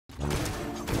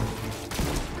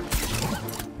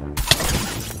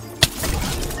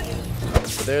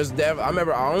I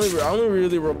remember I only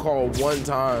really recall one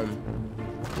time.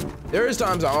 There is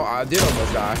times I did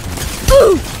almost die.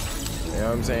 You know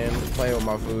what I'm saying? Playing with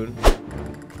my food.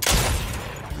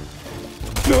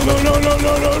 No.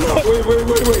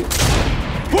 Wait.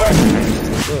 What?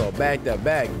 Little backed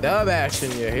up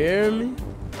action, you hear me?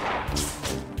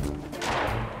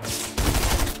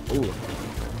 Ooh.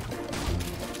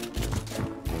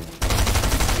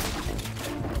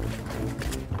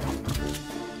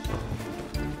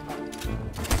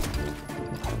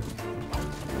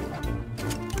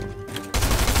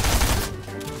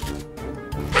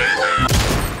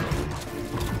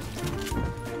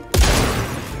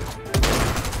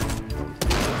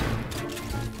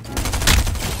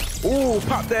 Ooh,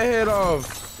 pop that head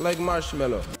off like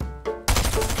marshmallow.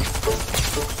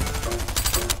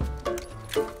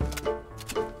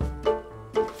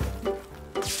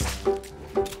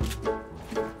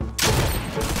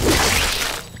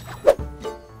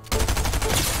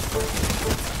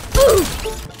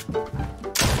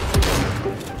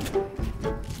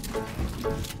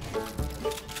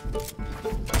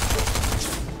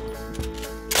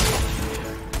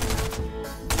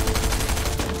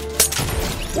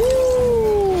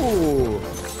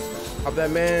 Pop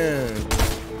that man.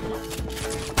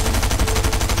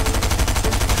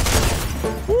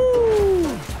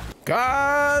 Woo!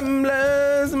 God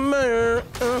bless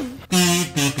America.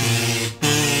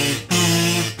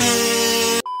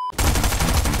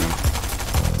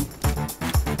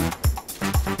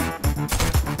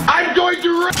 I'm going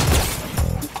to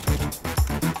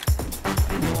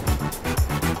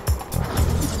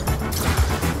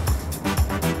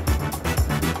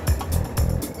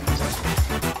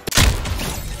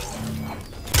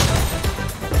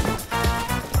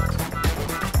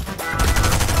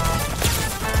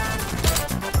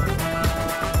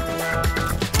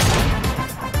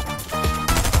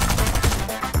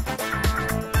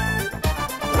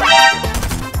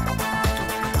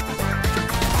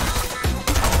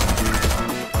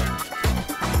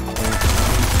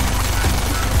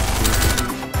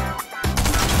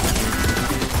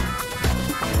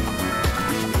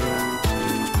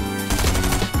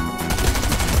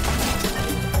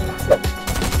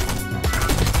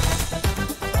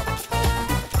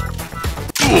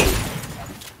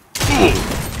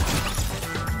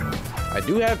I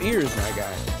do have ears, my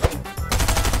guy.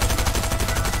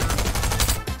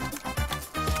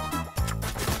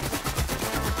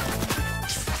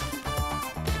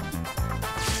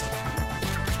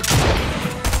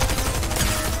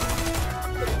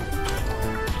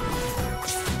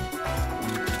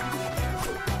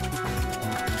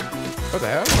 What the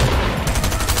hell?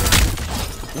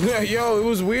 Yeah, yo, it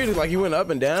was weird. Like, he went up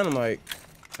and down. I'm like,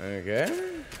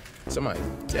 okay. Somebody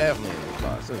definitely in the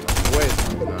box. There's no way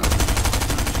somebody's not.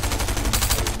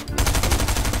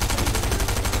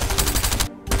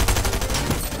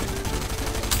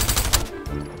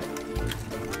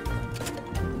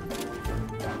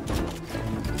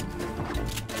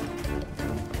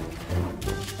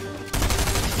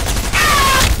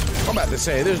 I'm about to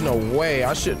say, there's no way.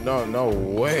 I should know. No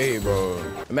way, bro.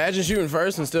 Imagine shooting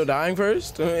first and still dying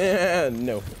first. Yeah,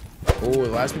 no. Oh, the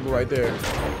last people right there.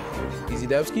 Easy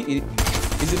Dubsky. Easy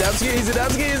Dubsky. Easy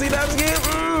Dubsky. Easy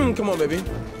Dubsky. Come on, baby.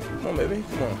 Come on, baby.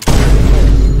 Come on.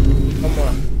 Come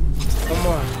on. Come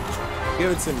on.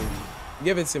 Give it to me.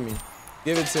 Give it to me.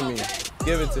 Give it to me.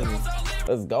 Give it to me.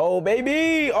 Let's go,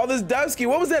 baby. All this Dubsky.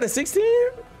 What was that, a 16?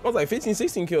 That was like 15,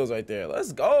 16 kills right there.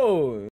 Let's go.